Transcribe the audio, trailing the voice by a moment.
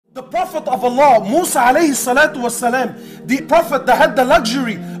The Prophet of Allah, Musa alayhi salatu wasalam, the Prophet that had the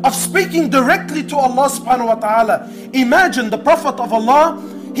luxury of speaking directly to Allah subhanahu wa ta'ala. Imagine the Prophet of Allah,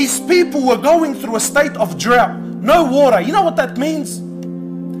 his people were going through a state of drought, no water. You know what that means?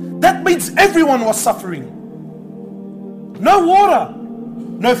 That means everyone was suffering. No water,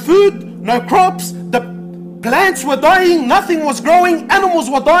 no food, no crops, the plants were dying, nothing was growing, animals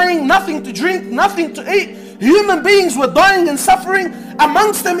were dying, nothing to drink, nothing to eat. Human beings were dying and suffering.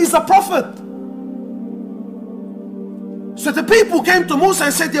 Amongst them is a prophet. So the people came to Musa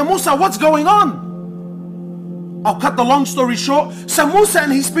and said, "Ya Musa, what's going on?" I'll cut the long story short. So Musa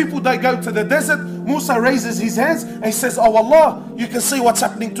and his people, they go to the desert. Musa raises his hands and he says, "Oh Allah, you can see what's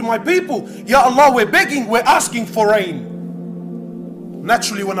happening to my people. Ya Allah, we're begging, we're asking for rain."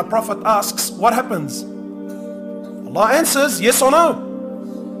 Naturally, when a prophet asks, what happens? Allah answers, yes or no.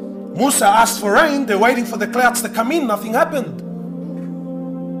 Musa asked for rain, they're waiting for the clouds to come in, nothing happened.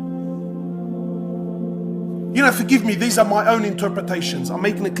 You know, forgive me, these are my own interpretations. I'm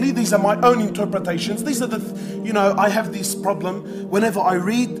making it clear, these are my own interpretations. These are the, I have this problem. Whenever I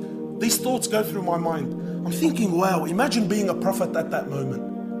read, these thoughts go through my mind. I'm thinking, wow, imagine being a prophet at that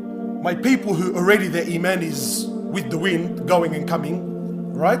moment. My people who already their iman is with the wind, going and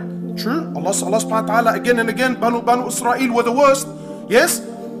coming, right? True. Allah subhanahu wa ta'ala again and again, Banu Israel were the worst. Yes?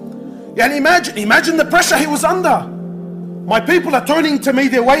 And imagine the pressure he was under. My people are turning to me,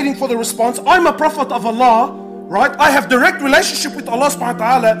 they're waiting for the response. I'm a prophet of Allah, right? I have direct relationship with Allah subhanahu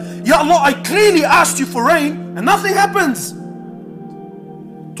wa ta'ala. Ya Allah, I clearly asked you for rain and nothing happens.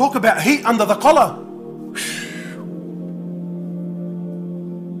 Talk about heat under the collar.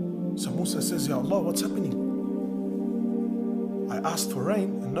 So Musa says, "Ya Allah, what's happening? I asked for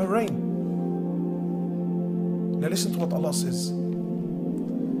rain and no rain." Now listen to what Allah says.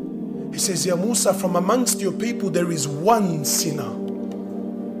 He says, "Ya Musa, from amongst your people there is one sinner."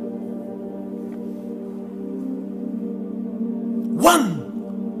 One.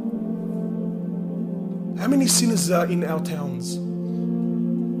 How many sinners are in our towns?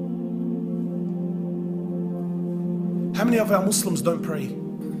 How many of our Muslims don't pray?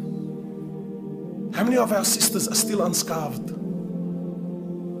 How many of our sisters are still unscarved?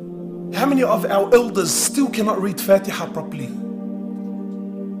 How many of our elders still cannot read Fatiha properly?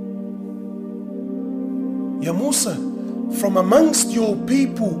 Ya Musa, from amongst your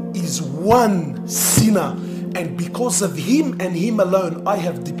people is one sinner, and because of him and him alone, I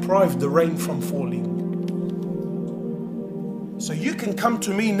have deprived the rain from falling. So you can come to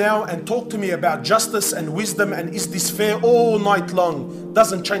me now and talk to me about justice and wisdom and is this fair all night long.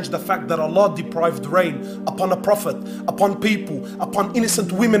 Doesn't change the fact that Allah deprived rain upon a prophet, upon people, upon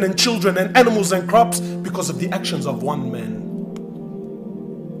innocent women and children and animals and crops because of the actions of one man.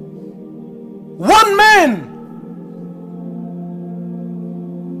 One man!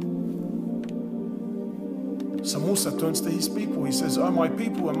 So Musa turns to his people. He says, "Oh my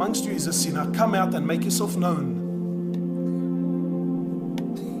people, amongst you is a sinner. Come out and make yourself known."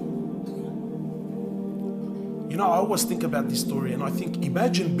 You know, I always think about this story and I think,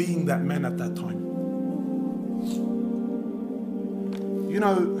 imagine being that man at that time. You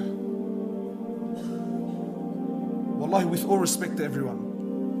know, wallahi, with all respect to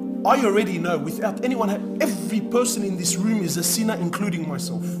everyone, I already know without anyone, every person in this room is a sinner, including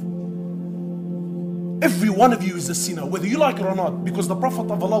myself. Every one of you is a sinner, whether you like it or not, because the Prophet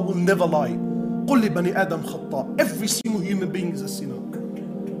of Allah will never lie. قُلِّ بَنِي آدَمْ خَطَّى. Every single human being is a sinner.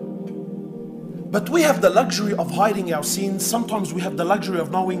 But we have the luxury of hiding our sins. Sometimes we have the luxury of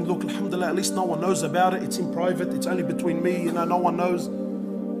knowing, look, alhamdulillah, at least no one knows about it. It's in private, it's only between me, no one knows.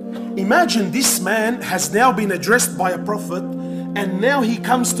 Imagine this man has now been addressed by a prophet, and now he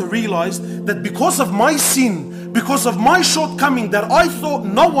comes to realize that because of my sin, because of my shortcoming that I thought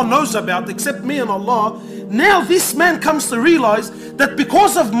no one knows about except me and Allah, now this man comes to realize that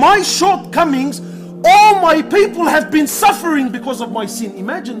because of my shortcomings, all my people have been suffering because of my sin.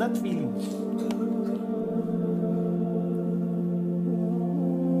 Imagine that feeling.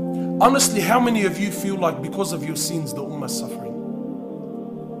 Honestly, how many of you feel like because of your sins the ummah is suffering?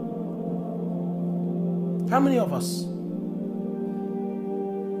 How many of us?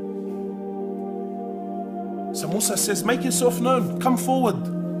 So Musa says, make yourself known, come forward.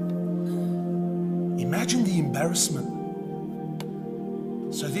 Imagine the embarrassment.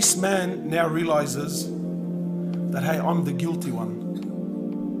 So this man now realizes that, hey, I'm the guilty one.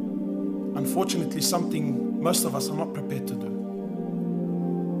 Unfortunately, something most of us are not prepared to do.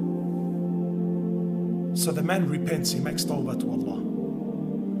 So the man repents, he makes tawbah to Allah,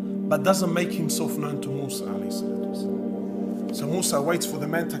 but doesn't make himself known to Musa A.S. So Musa waits for the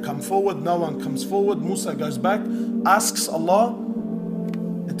man to come forward, no one comes forward. Musa goes back, asks Allah,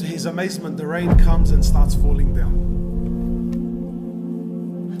 and to his amazement, the rain comes and starts falling down.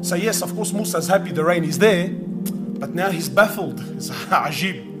 So yes, of course, Musa is happy the rain is there, but now he's baffled. It's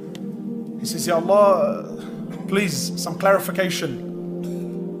ajib. He says, Ya Allah, please, some clarification.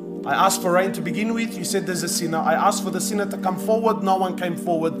 I asked for rain to begin with, you said there's a sinner. I asked for the sinner to come forward, no one came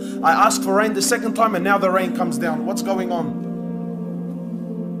forward. I asked for rain the second time and now the rain comes down. What's going on?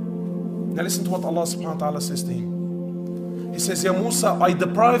 Now listen to what Allah subhanahu wa ta'ala says to him. He says, Ya Musa, I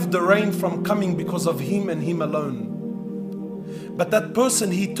deprived the rain from coming because of him and him alone. But that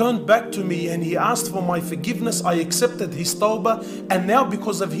person, he turned back to me and he asked for my forgiveness. I accepted his tawbah, and now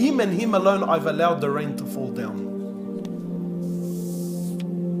because of him and him alone, I've allowed the rain to fall down.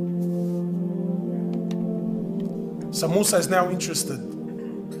 So Musa is now interested.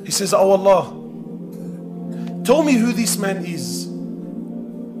 He says, Oh Allah, tell me who this man is.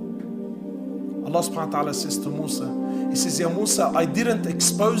 Allah subhanahu wa ta'ala says to Musa, He says, Ya Musa, I didn't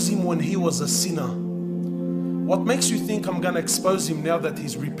expose him when he was a sinner. What makes you think I'm going to expose him now that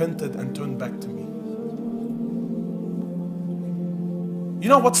he's repented and turned back to me? You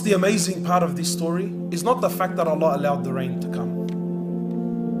know what's the amazing part of this story? It's not the fact that Allah allowed the rain to come.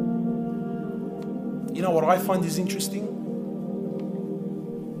 You know what I find is interesting?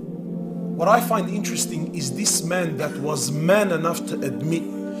 What I find interesting is this man that was man enough to admit,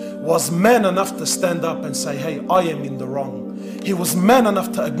 was man enough to stand up and say, hey, I am in the wrong. He was man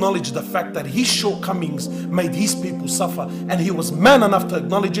enough to acknowledge the fact that his shortcomings made his people suffer. And he was man enough to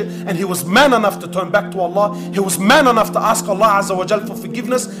acknowledge it. And he was man enough to turn back to Allah. He was man enough to ask Allah Azza wa Jal for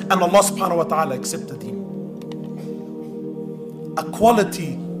forgiveness. And Allah subhanahu wa ta'ala accepted him. A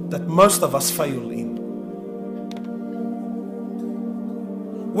quality that most of us fail in.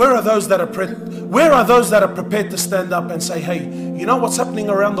 Where are those that are prepared to stand up and say, hey, you know what's happening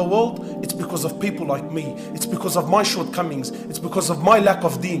around the world? It's because of people like me. It's because of my shortcomings. It's because of my lack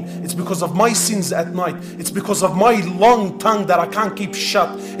of deen. It's because of my sins at night. It's because of my long tongue that I can't keep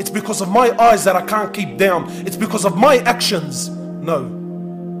shut. It's because of my eyes that I can't keep down. It's because of my actions. No.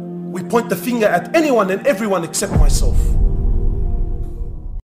 We point the finger at anyone and everyone except myself.